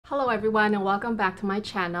Hello everyone and welcome back to my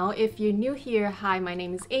channel. If you're new here, hi, my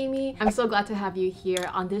name is Amy. I'm so glad to have you here.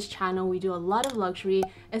 On this channel, we do a lot of luxury,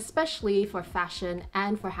 especially for fashion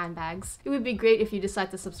and for handbags. It would be great if you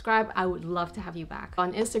decide to subscribe. I would love to have you back.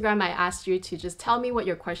 On Instagram, I asked you to just tell me what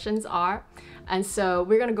your questions are. And so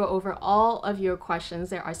we're gonna go over all of your questions.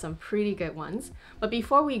 There are some pretty good ones. But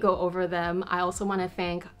before we go over them, I also wanna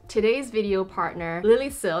thank today's video partner, Lily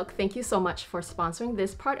Silk. Thank you so much for sponsoring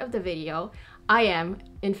this part of the video. I am,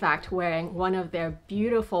 in fact, wearing one of their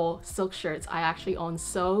beautiful silk shirts. I actually own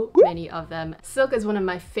so many of them. Silk is one of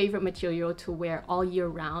my favorite material to wear all year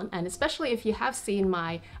round, and especially if you have seen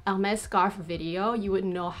my Hermes scarf video, you would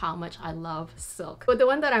know how much I love silk. But the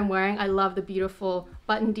one that I'm wearing, I love the beautiful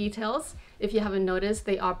button details. If you haven't noticed,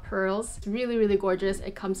 they are pearls. It's really, really gorgeous.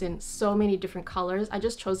 It comes in so many different colors. I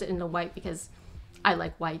just chose it in the white because I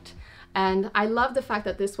like white. And I love the fact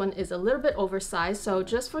that this one is a little bit oversized, so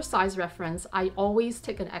just for size reference, I always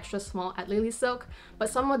take an extra small at Lily Silk, but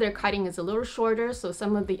some of their cutting is a little shorter, so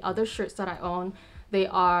some of the other shirts that I own, they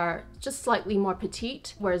are just slightly more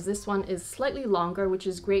petite, whereas this one is slightly longer, which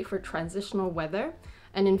is great for transitional weather.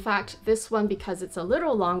 And in fact, this one, because it's a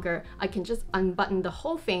little longer, I can just unbutton the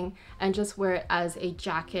whole thing and just wear it as a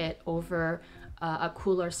jacket over a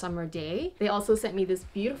cooler summer day. They also sent me this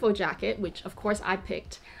beautiful jacket, which of course I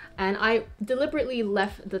picked. And I deliberately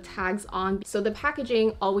left the tags on. So the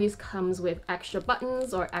packaging always comes with extra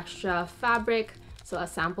buttons or extra fabric. So a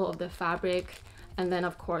sample of the fabric. And then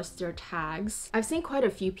of course their tags. I've seen quite a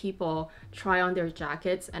few people try on their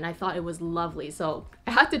jackets and I thought it was lovely. So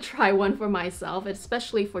I had to try one for myself,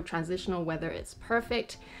 especially for transitional weather. It's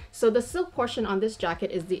perfect. So the silk portion on this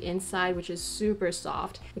jacket is the inside, which is super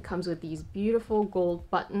soft. It comes with these beautiful gold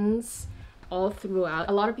buttons all throughout.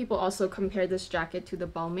 A lot of people also compare this jacket to the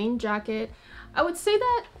Balmain jacket. I would say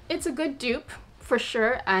that it's a good dupe for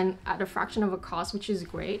sure and at a fraction of a cost, which is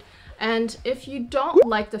great. And if you don't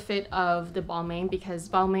like the fit of the Balmain, because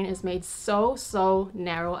Balmain is made so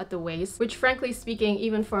narrow at the waist, which frankly speaking,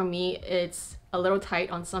 even for me, it's a little tight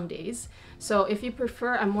on some days. So if you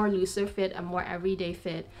prefer a more looser fit, a more everyday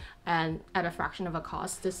fit, and at a fraction of a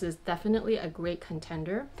cost, this is definitely a great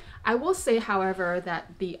contender. I will say, however,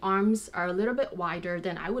 that the arms are a little bit wider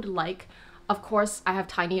than I would like. Of course, I have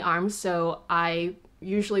tiny arms, so I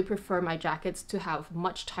usually prefer my jackets to have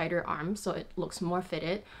much tighter arms, so it looks more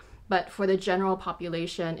fitted. But for the general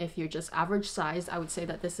population, if you're just average size, I would say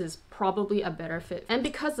that this is probably a better fit. And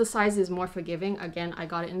because the size is more forgiving, again, I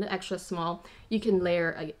got it in the extra small, you can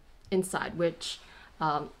layer inside, which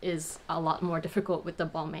is a lot more difficult with the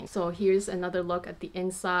Balmain. So here's another look at the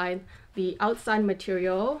inside. The outside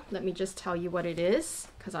material, let me just tell you what it is,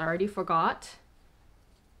 because I already forgot.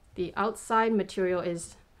 The outside material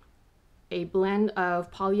is a blend of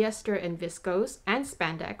polyester and viscose and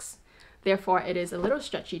spandex. Therefore, it is a little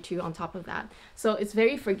stretchy too on top of that. So it's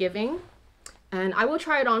very forgiving. And I will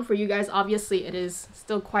try it on for you guys. Obviously, it is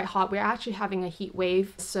still quite hot. We're actually having a heat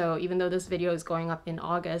wave. So even though this video is going up in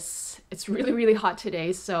August, it's really hot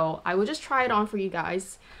today. So I will just try it on for you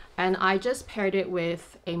guys. And I just paired it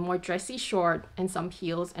with a more dressy short and some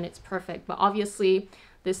heels, and it's perfect. But obviously,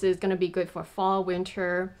 this is gonna be good for fall,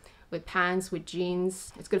 winter, with pants, with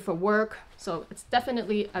jeans. It's good for work, so it's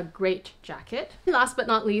definitely a great jacket. Last but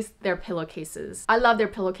not least, their pillowcases. I love their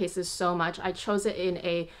pillowcases so much. I chose it in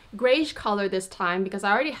a grayish color this time because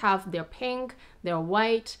I already have their pink, their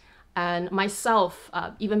white, and myself,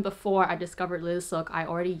 even before I discovered Lily Silk, I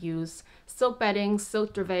already use silk bedding,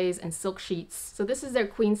 silk duvets, and silk sheets. So this is their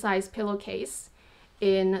queen size pillowcase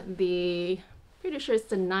in the, pretty sure it's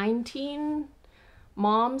the 19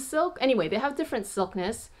 mom silk. Anyway, they have different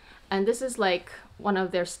silkness. And this is like one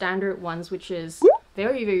of their standard ones, which is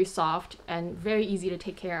very soft and very easy to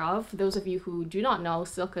take care of. For those of you who do not know,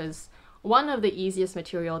 silk is one of the easiest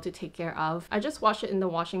material to take care of. I just wash it in the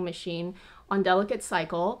washing machine on delicate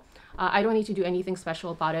cycle. I don't need to do anything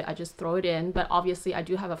special about it. I just throw it in. But obviously, I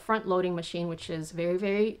do have a front loading machine, which is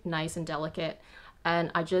very nice and delicate.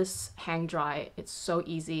 And I just hang dry. It's so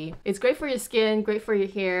easy. It's great for your skin, great for your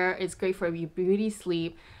hair. It's great for your beauty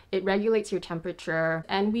sleep. It regulates your temperature,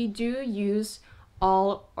 and we do use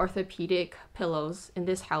all orthopedic pillows in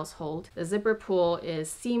this household. The zipper pull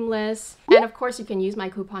is seamless, and of course you can use my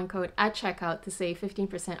coupon code at checkout to save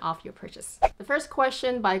 15% off your purchase. The first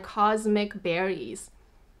question by Cosmic Berries.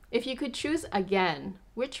 If you could choose again,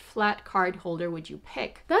 which flat card holder would you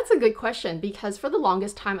pick? That's a good question because for the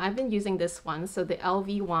longest time I've been using this one, so the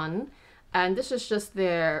LV one, and this is just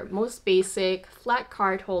their most basic flat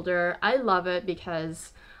card holder. I love it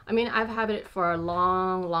because I mean, I've had it for a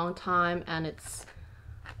long time and it's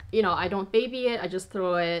you know, I don't baby it, I just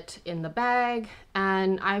throw it in the bag.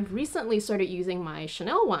 And I've recently started using my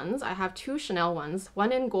Chanel ones. I have 2 Chanel ones,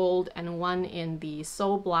 one in gold and one in the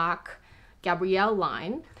So Black Gabrielle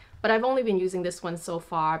line. But I've only been using this one so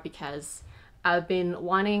far because I've been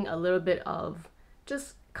wanting a little bit of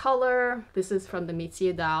just color. This is from the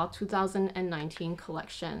Métier d'Art 2019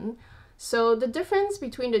 collection. So the difference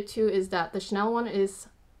between the two is that the Chanel one is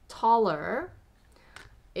taller.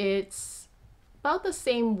 It's about the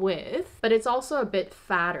same width, but it's also a bit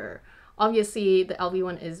fatter. Obviously, the LV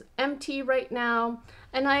one is empty right now,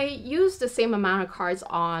 and I use the same amount of cards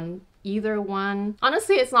on either one.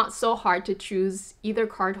 Honestly, it's not so hard to choose either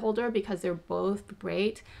card holder because they're both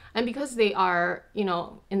great, and because they are, you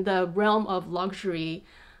know, in the realm of luxury,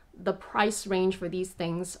 the price range for these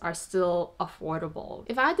things are still affordable.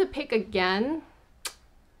 If I had to pick again,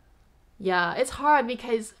 yeah, it's hard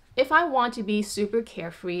because if I want to be super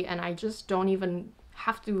carefree and I just don't even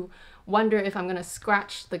have to wonder if I'm gonna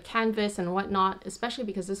scratch the canvas and whatnot, especially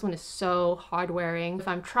because this one is so hard wearing. If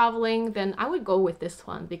I'm traveling, then I would go with this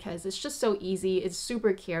one because it's just so easy, it's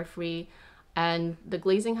super carefree, and the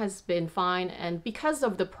glazing has been fine. And because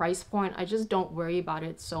of the price point, I just don't worry about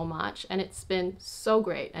it so much. And it's been so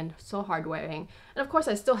great and so hard wearing. And of course,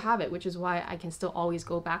 I still have it, which is why I can still always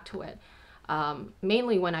go back to it.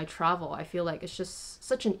 Mainly when I travel, I feel like it's just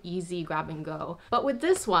such an easy grab and go. But with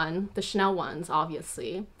this one, the Chanel ones,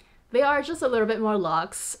 obviously, they are just a little bit more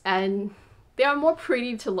luxe and they are more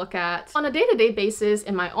pretty to look at on a day-to-day basis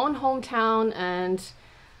in my own hometown, and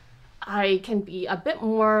I can be a bit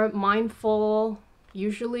more mindful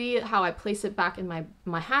usually how I place it back in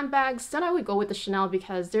my handbags. Then I would go with the Chanel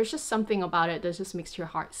because there's just something about it that just makes your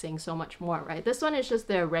heart sing so much more, right? This one is just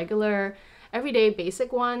the regular, everyday,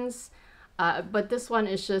 basic ones. But this one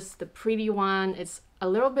is just the pretty one. It's a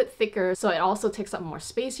little bit thicker, so it also takes up more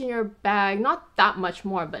space in your bag. Not that much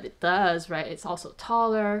more, but it does, right? It's also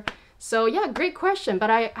taller. So yeah, great question. But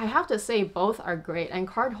I have to say both are great. And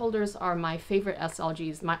card holders are my favorite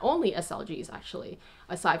SLGs, my only SLGs actually,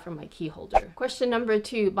 aside from my key holder. Question number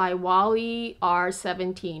 2 by Wally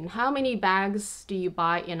R17. How many bags do you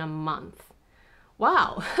buy in a month?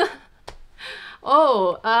 Wow.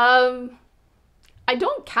 Oh, I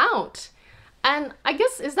don't count. And I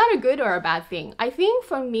guess, is that a good or a bad thing? I think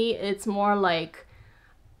for me, it's more like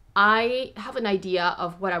I have an idea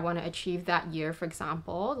of what I want to achieve that year, for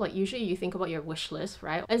example. Like usually you think about your wish list,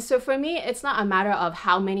 right? And so for me, it's not a matter of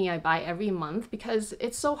how many I buy every month because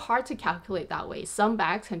it's so hard to calculate that way. Some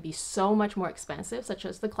bags can be so much more expensive, such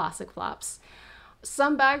as the classic flaps.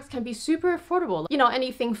 Some bags can be super affordable. You know,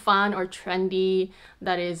 anything fun or trendy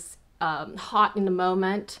that is hot in the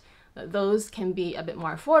moment, those can be a bit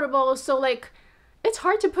more affordable. So like, it's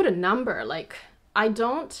hard to put a number. Like, I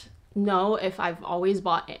don't know if I've always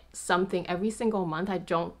bought something every single month. I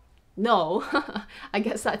don't know. I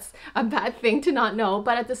guess that's a bad thing to not know.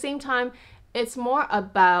 But at the same time, it's more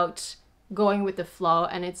about going with the flow,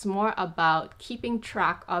 and it's more about keeping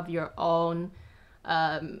track of your own,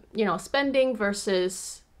 you know, spending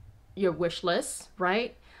versus your wish list,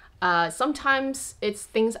 right? Sometimes it's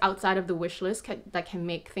things outside of the wish list that can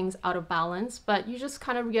make things out of balance, but you just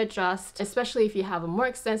kind of readjust, especially if you have a more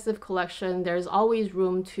extensive collection. There's always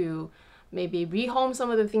room to maybe rehome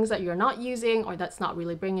some of the things that you're not using or that's not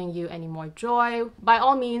really bringing you any more joy. By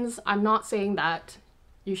all means, I'm not saying that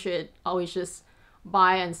you should always just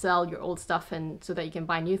buy and sell your old stuff and so that you can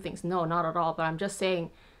buy new things. No, not at all. But I'm just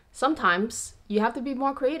saying sometimes you have to be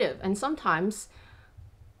more creative, and sometimes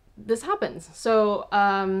this happens. So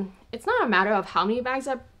it's not a matter of how many bags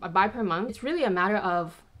I buy per month. It's really a matter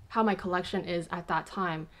of how my collection is at that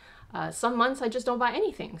time. Some months I just don't buy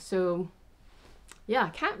anything. So yeah, I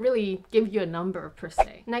can't really give you a number per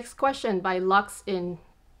se. Next question by Lux in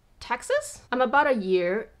Texas. I'm about a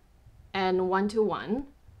year and 1-to-1.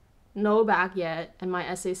 No bag yet, and my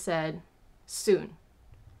essay said soon.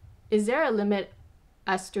 Is there a limit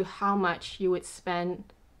as to how much you would spend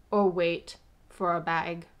or wait for a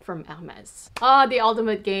bag from Hermes? Oh, the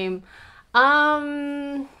ultimate game.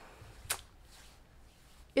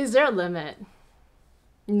 Is there a limit?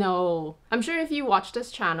 No. I'm sure if you watch this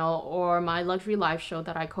channel or my luxury live show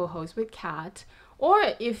that I co-host with Kat, or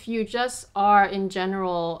if you just are in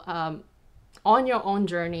general on your own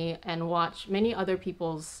journey and watch many other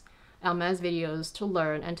people's Hermes videos to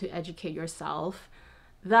learn and to educate yourself,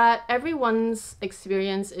 that everyone's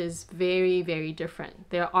experience is very, very different.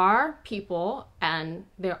 There are people and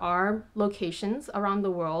there are locations around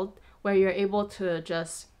the world where you're able to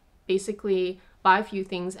just basically buy a few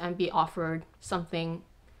things and be offered something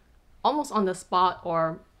almost on the spot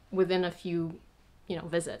or within a few,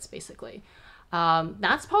 visits, basically.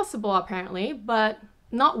 That's possible apparently, but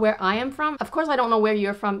not where I am from. Of course, I don't know where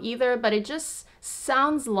you're from either, but it just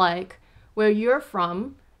sounds like where you're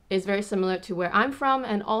from is very similar to where I'm from.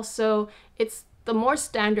 And also it's the more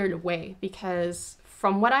standard way, because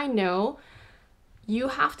from what I know, you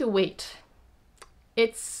have to wait.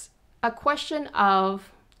 It's a question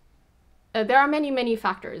of, there are many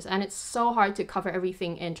factors, and it's so hard to cover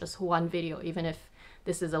everything in just one video, even if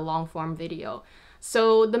this is a long form video.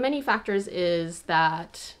 So the many factors is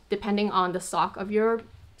that depending on the stock of your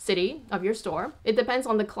city, of your store, it depends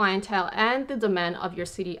on the clientele and the demand of your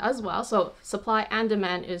city as well. So supply and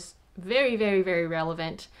demand is very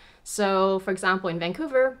relevant. So for example, in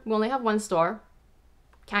Vancouver, we only have one store.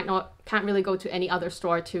 Can't really go to any other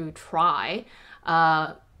store to try.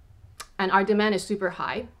 And our demand is super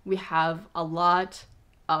high. We have a lot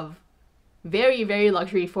of very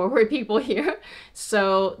luxury forward people here.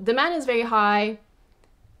 So demand is very high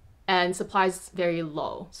and supply is very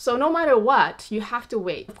low. So no matter what, you have to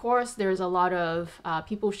wait. Of course, there's a lot of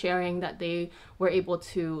people sharing that they were able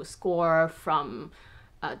to score from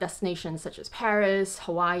destinations such as Paris,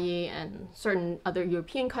 Hawaii, and certain other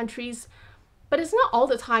European countries. But it's not all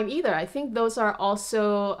the time either. I think those are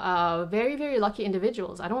also very lucky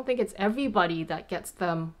individuals. I don't think it's everybody that gets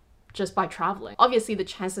them just by traveling. Obviously, the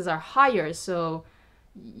chances are higher, so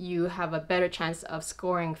you have a better chance of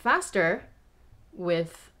scoring faster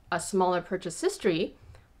with a smaller purchase history,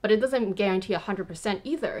 but it doesn't guarantee 100%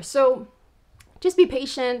 either. So just be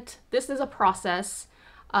patient. This is a process.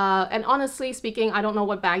 And honestly speaking, I don't know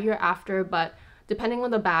what bag you're after, but depending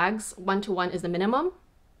on the bags, 1-to-1 is the minimum,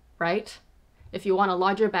 right? If you want a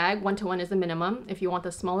larger bag, 1-to-1 is the minimum. If you want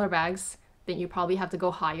the smaller bags, then you probably have to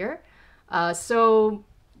go higher. So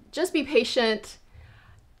just be patient.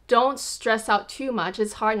 Don't stress out too much.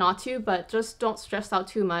 It's hard not to, but just don't stress out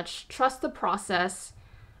too much. Trust the process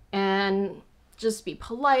and just be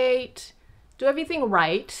polite. Do everything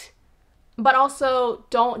right. But also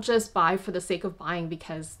don't just buy for the sake of buying,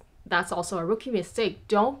 because that's also a rookie mistake.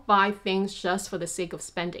 Don't buy things just for the sake of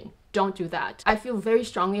spending. Don't do that. I feel very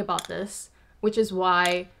strongly about this, which is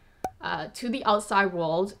why to the outside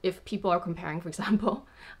world, if people are comparing, for example,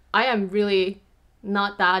 I am really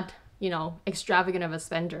not that, extravagant of a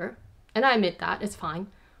spender. And I admit that, it's fine.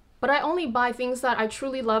 But I only buy things that I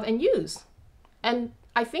truly love and use. And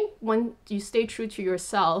I think when you stay true to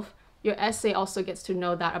yourself, your essay also gets to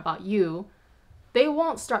know that about you. They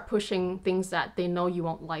won't start pushing things that they know you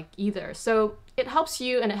won't like either. So it helps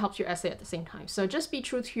you and it helps your essay at the same time. So just be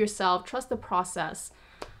true to yourself, trust the process,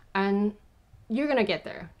 and you're gonna get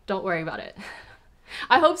there. Don't worry about it.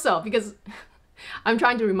 I hope so, because I'm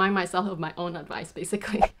trying to remind myself of my own advice,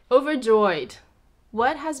 basically. Overjoyed.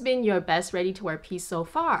 What has been your best ready-to-wear piece so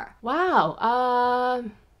far? Wow.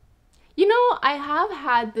 I have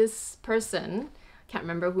had this person, can't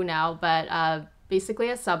remember who now, but basically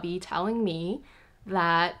a subby telling me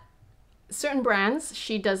that certain brands,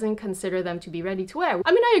 she doesn't consider them to be ready to wear.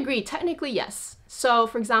 I mean, I agree, technically yes. So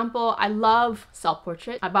for example, I love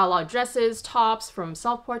self-portrait. I buy a lot of dresses, tops from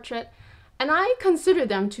self-portrait, and I consider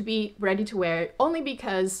them to be ready to wear only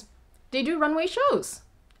because they do runway shows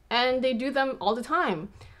and they do them all the time.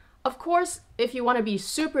 Of course, if you want to be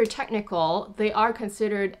super technical, they are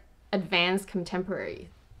considered advanced contemporary,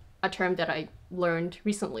 a term that I learned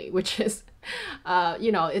recently, which is,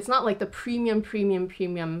 it's not like the premium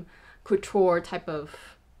couture type of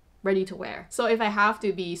ready to wear. So if I have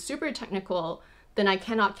to be super technical, then I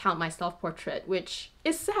cannot count my self-portrait, which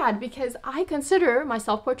is sad because I consider my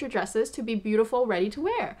self-portrait dresses to be beautiful, ready to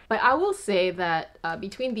wear. But I will say that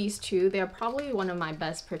between these two, they're probably one of my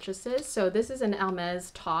best purchases. So this is an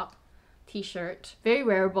Hermes top t-shirt, very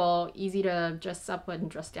wearable, easy to dress up and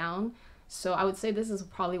dress down. So I would say this is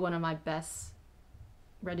probably one of my best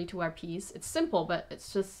ready-to-wear piece. It's simple, but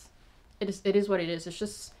it's just, it is what it is. It's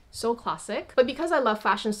just so classic. But because I love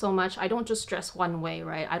fashion so much, I don't just dress one way,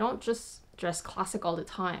 right? I don't just dress classic all the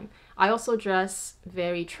time. I also dress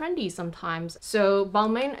very trendy sometimes. So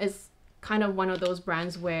Balmain is kind of one of those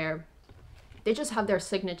brands where they just have their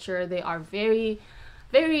signature. They are very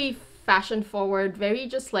fashion forward, very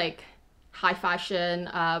just like high fashion,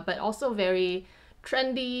 but also very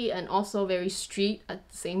trendy and also very street at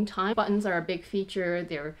the same time. Buttons are a big feature,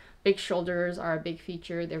 their big shoulders are a big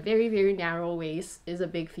feature, their very narrow waist is a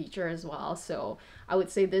big feature as well. So I would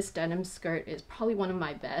say this denim skirt is probably one of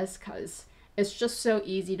my best because it's just so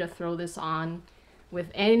easy to throw this on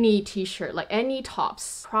with any t-shirt, like any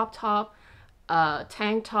tops, crop top,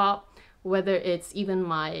 tank top, whether it's even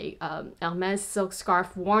my Hermes silk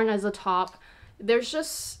scarf worn as a top. There's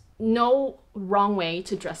just no wrong way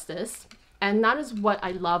to dress this. And that is what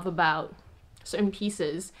I love about certain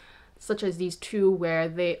pieces. such as these two, where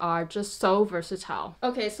they are just so versatile.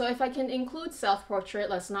 Okay, so if I can include self-portrait,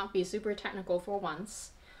 let's not be super technical for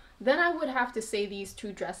once, then I would have to say these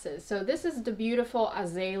two dresses. So this is the beautiful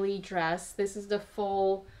Azalea dress. This is the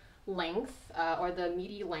full length or the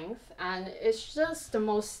midi length, and it's just the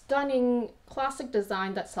most stunning classic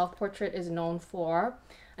design that self-portrait is known for.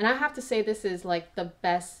 And I have to say this is like the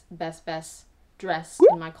best dress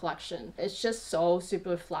in my collection. It's just so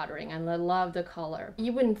super flattering and I love the color.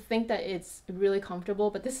 You wouldn't think that it's really comfortable,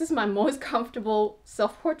 but this is my most comfortable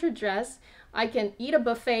self-portrait dress. I can eat a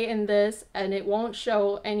buffet in this and it won't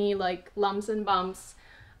show any like lumps and bumps.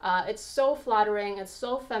 It's so flattering, it's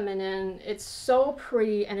so feminine, it's so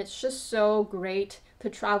pretty, and it's just so great to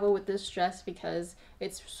travel with this dress because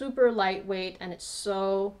it's super lightweight and it's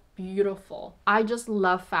so beautiful. I just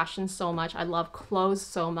love fashion so much. I love clothes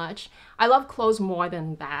so much. I love clothes more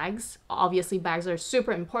than bags. Obviously bags are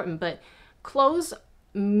super important, but clothes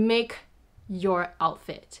make your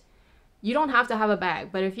outfit. You don't have to have a bag,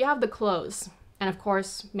 but if you have the clothes, and of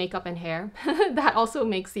course makeup and hair, that also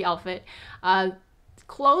makes the outfit.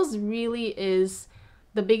 Clothes really is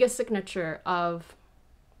the biggest signature of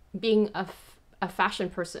being a fashion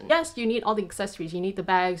person. Yes, you need all the accessories, you need the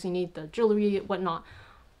bags, you need the jewelry, whatnot,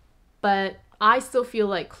 but I still feel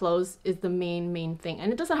like clothes is the main thing.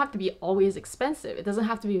 And it doesn't have to be always expensive. It doesn't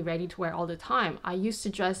have to be ready to wear all the time. I used to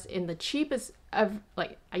dress in the cheapest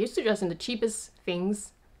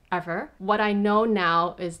things ever. What I know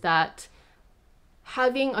now is that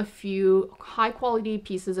having a few high quality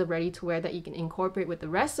pieces of ready to wear that you can incorporate with the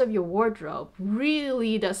rest of your wardrobe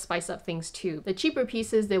really does spice up things too. The cheaper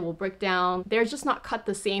pieces, they will break down. They're just not cut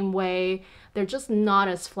the same way. They're just not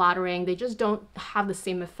as flattering. They just don't have the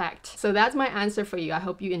same effect. So that's my answer for you. I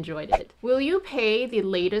hope you enjoyed it. Will you pay the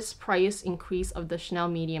latest price increase of the Chanel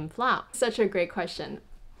medium flap? Such a great question.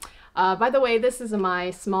 By the way, this is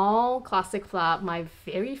my small classic flap, my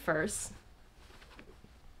very first,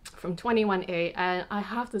 from 21A, and I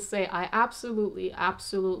have to say I absolutely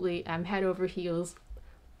am head over heels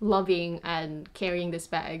loving and carrying this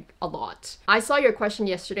bag a lot. I saw your question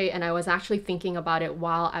yesterday and I was actually thinking about it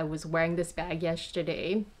while I was wearing this bag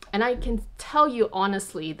yesterday, and I can tell you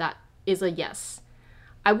honestly that is a yes.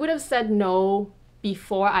 I would have said no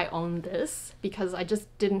before I owned this because I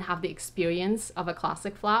just didn't have the experience of a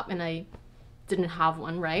classic flap and I didn't have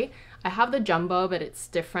one, right? I have the jumbo, but it's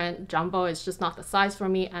different. Jumbo is just not the size for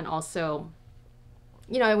me, and also,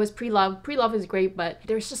 you know, it was pre-love. Pre-love is great, but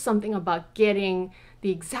there's just something about getting the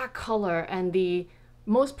exact color and the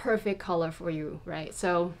most perfect color for you, right?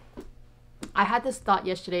 So I had this thought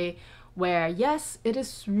yesterday where, yes, it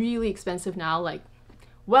is really expensive now, like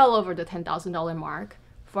well over the $10,000 mark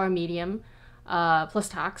for a medium, plus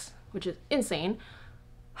tax, which is insane.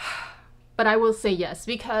 But I will say yes,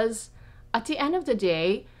 because at the end of the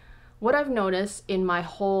day, what I've noticed in my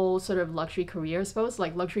whole sort of luxury career, I suppose,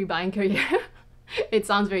 like luxury buying career, it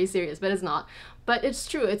sounds very serious, but it's not. But it's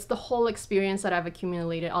true, it's the whole experience that I've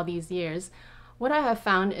accumulated all these years. What I have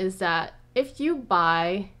found is that if you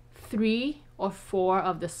buy 3 or 4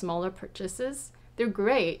 of the smaller purchases, they're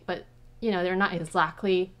great, but you know, they're not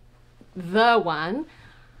exactly the one.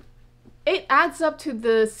 It adds up to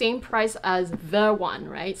the same price as the one,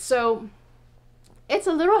 right? So it's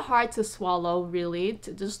a little hard to swallow, really,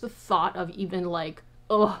 to just the thought of even like,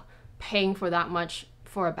 oh, paying for that much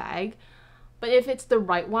for a bag. But if it's the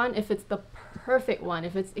right one, if it's the perfect one,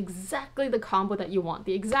 if it's exactly the combo that you want,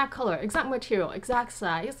 the exact color, exact material, exact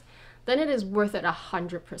size, then it is worth it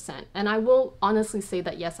 100%. And I will honestly say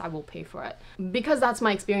that yes, I will pay for it, because that's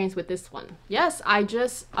my experience with this one. Yes, I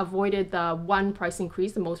just avoided the one price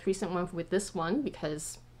increase, the most recent one with this one,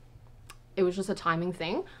 because it was just a timing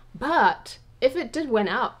thing. But if it did went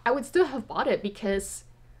up, I would still have bought it because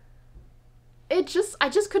I just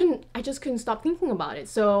couldn't stop thinking about it.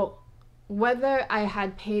 So whether I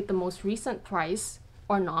had paid the most recent price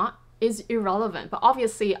or not is irrelevant. But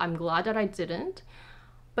obviously I'm glad that I didn't.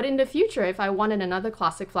 But in the future, if I wanted another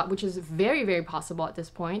classic flap, which is very possible at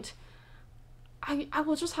this point, I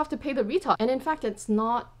will just have to pay the retail. And in fact, it's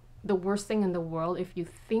not the worst thing in the world if you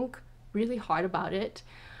think really hard about it.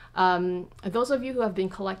 Those of you who have been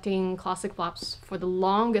collecting classic flaps for the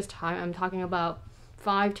longest time, I'm talking about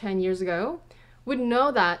 5-10 years ago, would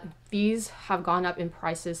know that these have gone up in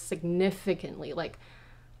prices significantly. Like,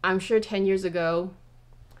 I'm sure 10 years ago,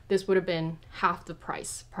 this would have been half the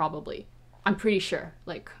price, probably. I'm pretty sure.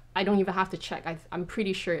 Like, I don't even have to check. I'm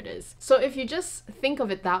pretty sure it is. So if you just think of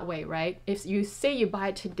it that way, right? If you say you buy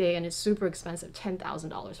it today and it's super expensive,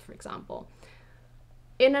 $10,000 for example,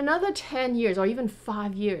 in another 10 years or even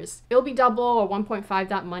 5 years, it'll be double or 1.5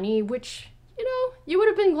 that money, which, you know, you would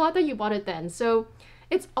have been glad that you bought it then. So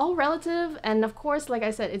it's all relative, and of course, like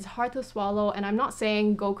I said, it's hard to swallow, and I'm not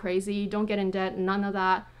saying go crazy, don't get in debt, none of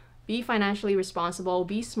that. Be financially responsible,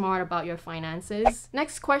 be smart about your finances.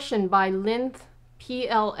 Next question by Linth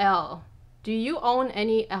PLL. Do you own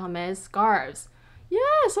any Hermes scarves?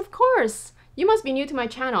 Yes, of course. You must be new to my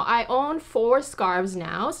channel. I own 4 scarves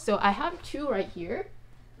now, so I have 2 right here.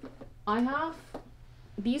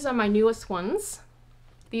 These are my newest ones.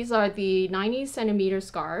 These are the 90cm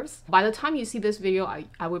scarves. By the time you see this video,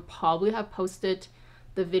 I would probably have posted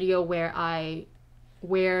the video where I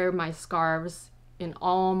wear my scarves in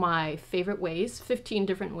all my favorite ways, 15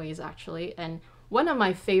 different ways actually. And one of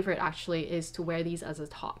my favorite actually is to wear these as a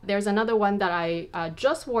top. There's another one that I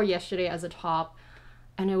just wore yesterday as a top,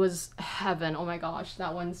 and it was heaven. Oh my gosh,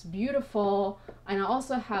 that one's beautiful. And I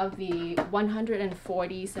also have the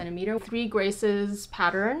 140cm 3 Graces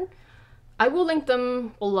pattern. I will link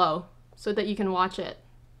them below so that you can watch it.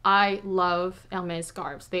 I love Hermes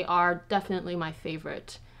scarves. They are definitely my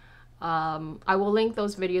favorite. I will link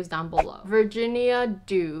those videos down below. Virginia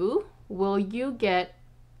Dew, will you get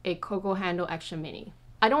a Coco handle extra mini?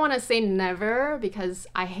 I don't want to say never because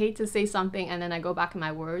I hate to say something and then I go back in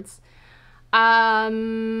my words. I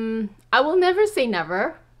will never say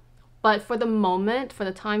never, but for the moment, for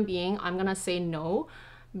the time being, I'm gonna say no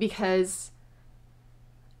because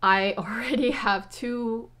I already have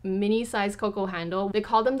 2 mini size Coco handle. They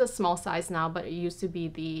call them the small size now, but it used to be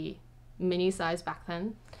the mini size back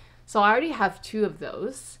then. So I already have 2 of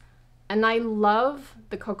those, and I love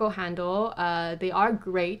the Coco handle. They are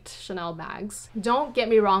great Chanel bags. Don't get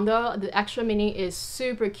me wrong though, the extra mini is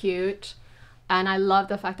super cute, and I love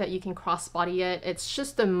the fact that you can crossbody it. It's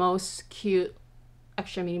just the most cute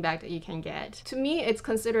extra mini bag that you can get. To me, it's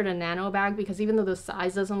considered a nano bag because even though the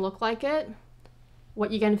size doesn't look like it,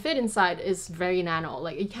 what you can fit inside is very nano.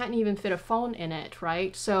 Like you can't even fit a phone in it,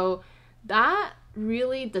 right? So that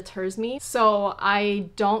really deters me. So I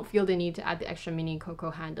don't feel the need to add the extra mini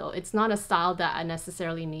Coco handle. It's not a style that I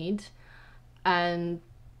necessarily need. And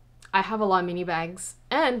I have a lot of mini bags,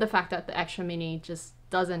 and the fact that the extra mini just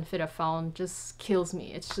doesn't fit a phone just kills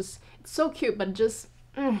me. It's so cute, but just,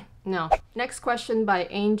 no. Next question by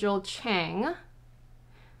Angel Chang.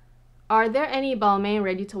 Are there any Balmain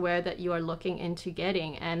ready-to-wear that you are looking into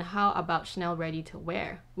getting? And how about Chanel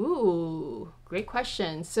ready-to-wear? Ooh, great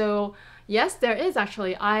question. So yes, there is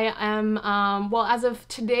actually. I am, well, as of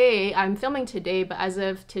today, I'm filming today, but as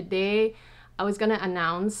of today, I was gonna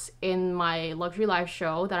announce in my luxury live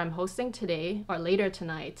show that I'm hosting today or later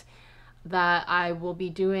tonight that I will be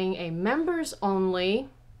doing a members only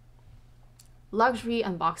luxury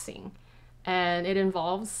unboxing. And it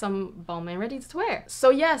involves some Balmain ready-to-wear. So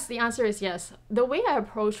yes, the answer is yes. The way I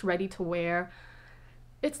approach ready-to-wear,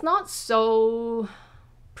 it's not so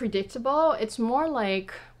predictable. It's more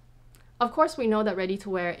like, of course we know that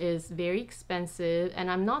ready-to-wear is very expensive,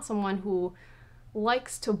 and I'm not someone who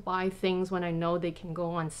likes to buy things when I know they can go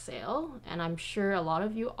on sale, and I'm sure a lot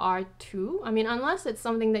of you are too. I mean, unless it's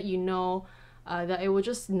something that you know that it will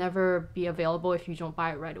just never be available if you don't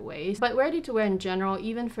buy it right away. But ready-to-wear in general,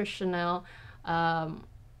 even for Chanel,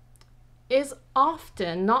 is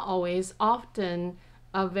often, not always, often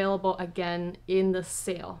available again in the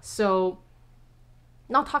sale. So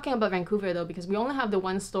not talking about Vancouver though, because we only have the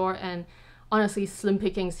 1 store, and honestly, slim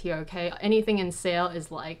pickings here, okay? Anything in sale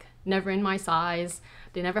is like never in my size.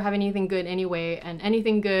 They never have anything good anyway, and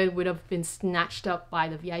anything good would have been snatched up by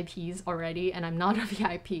the VIPs already, and I'm not a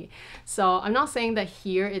VIP. So I'm not saying that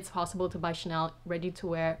here it's possible to buy Chanel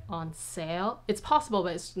ready-to-wear on sale. It's possible,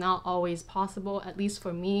 but it's not always possible, at least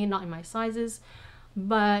for me, not in my sizes.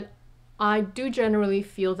 But I do generally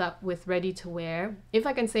feel that with ready-to-wear, if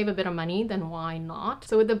I can save a bit of money, then why not?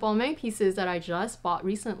 So with the Balmain pieces that I just bought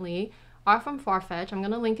recently are from Farfetch. I'm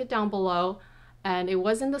gonna link it down below. And it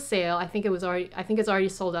was in the sale. I think it's already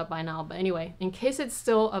sold out by now. But anyway, in case it's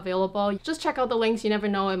still available, just check out the links. You never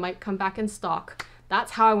know, it might come back in stock.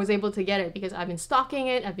 That's how I was able to get it, because I've been stocking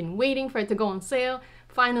it. I've been waiting for it to go on sale.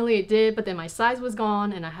 Finally it did, but then my size was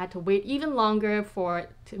gone and I had to wait even longer for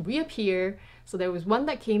it to reappear. So there was one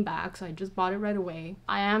that came back, so I just bought it right away.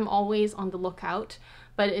 I am always on the lookout,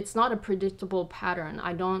 but it's not a predictable pattern.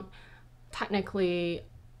 I don't technically,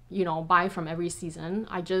 you know, buy from every season.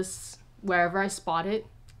 I just, wherever I spot it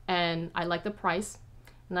and I like the price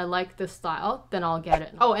and I like the style, then I'll get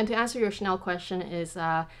it. Oh, and to answer your Chanel question is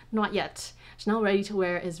not yet. Chanel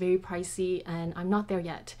ready-to-wear is very pricey and I'm not there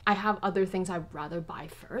yet. I have other things I'd rather buy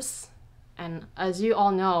first. And as you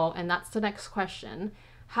all know, and that's the next question,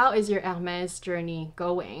 how is your Hermes journey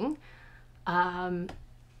going?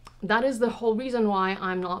 That is the whole reason why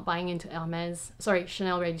I'm not buying into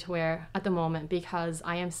Chanel ready-to-wear at the moment, because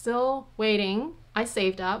I am still waiting I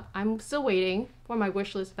saved up. I'm still waiting for my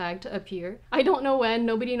wish list bag to appear. I don't know when,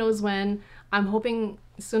 nobody knows when. I'm hoping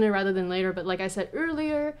sooner rather than later, but like I said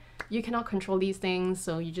earlier, you cannot control these things,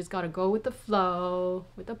 so you just gotta go with the flow,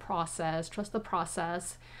 with the process, trust the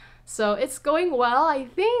process. So it's going well, I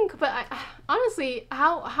think, but honestly,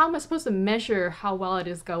 how am I supposed to measure how well it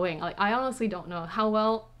is going? Like, I honestly don't know how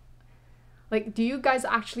well. Like, do you guys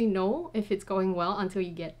actually know if it's going well until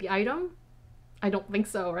you get the item? I don't think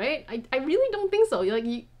so, right? I really don't think so.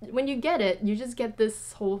 Like, when you get it, you just get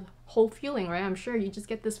this whole feeling, right? I'm sure you just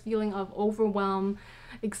get this feeling of overwhelm,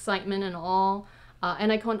 excitement and all.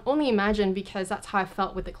 And I can only imagine, because that's how I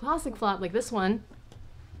felt with the classic flap, like this one.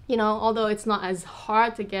 You know, although it's not as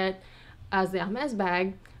hard to get as the Hermes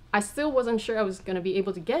bag, I still wasn't sure I was going to be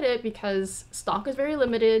able to get it because stock is very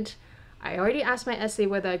limited. I already asked my SA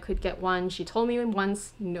whether I could get one. She told me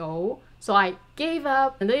once no. So I gave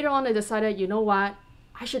up, and later on I decided, you know what?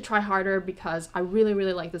 I should try harder because I really,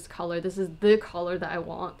 really like this color. This is the color that I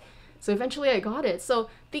want. So eventually I got it. So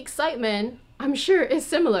the excitement, I'm sure, is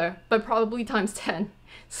similar, but probably times 10.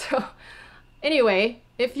 So anyway,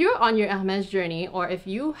 if you're on your Hermes journey, or if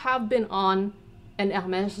you have been on an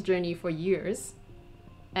Hermes journey for years,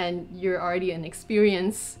 and you're already an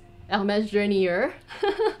experienced Hermes journeyer,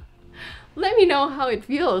 let me know how it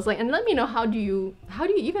feels. Like, and let me know how do you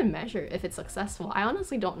even measure if it's successful. I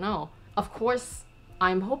honestly don't know. Of course,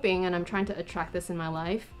 I'm hoping, and I'm trying to attract this in my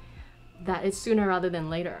life, that it's sooner rather than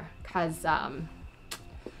later. Cause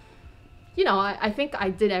you know, I think I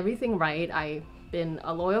did everything right. I've been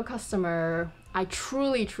a loyal customer. I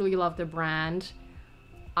truly, truly love the brand.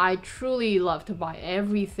 I truly love to buy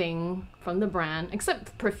everything from the brand,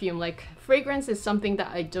 except perfume. Like, fragrance is something that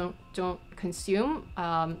I don't consume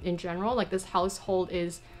in general. Like, this household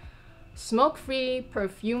is smoke-free,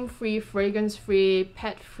 perfume-free, fragrance-free,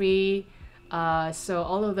 pet-free. So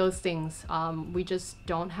all of those things we just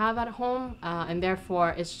don't have at home, and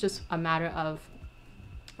therefore it's just a matter of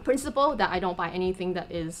principle that I don't buy anything that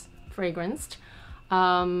is fragranced.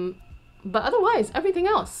 But otherwise, everything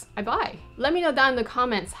else I buy. Let me know down in the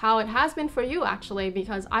comments how it has been for you, actually,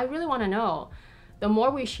 because I really want to know. The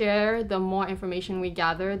more we share, the more information we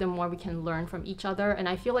gather, the more we can learn from each other. And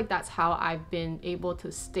I feel like that's how I've been able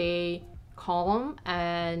to stay calm.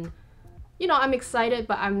 And, you know, I'm excited,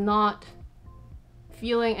 but I'm not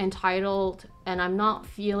feeling entitled, and I'm not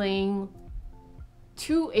feeling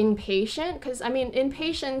too impatient. Because, I mean,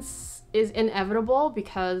 impatience is inevitable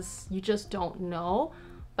because you just don't know.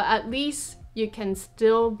 But at least you can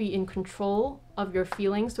still be in control of your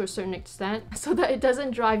feelings to a certain extent, so that it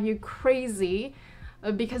doesn't drive you crazy,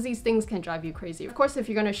 because these things can drive you crazy. Of course, if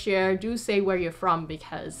you're gonna share, do say where you're from,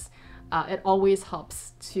 because it always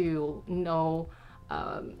helps to know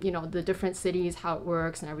you know, the different cities, how it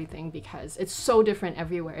works and everything, because it's so different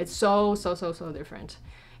everywhere. It's so different.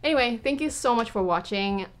 Anyway, thank you so much for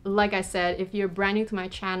watching. Like I said, if you're brand new to my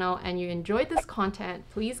channel and you enjoyed this content,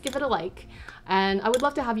 please give it a like. And I would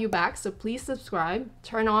love to have you back, so please subscribe,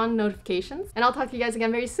 turn on notifications, and I'll talk to you guys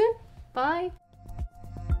again very soon. Bye!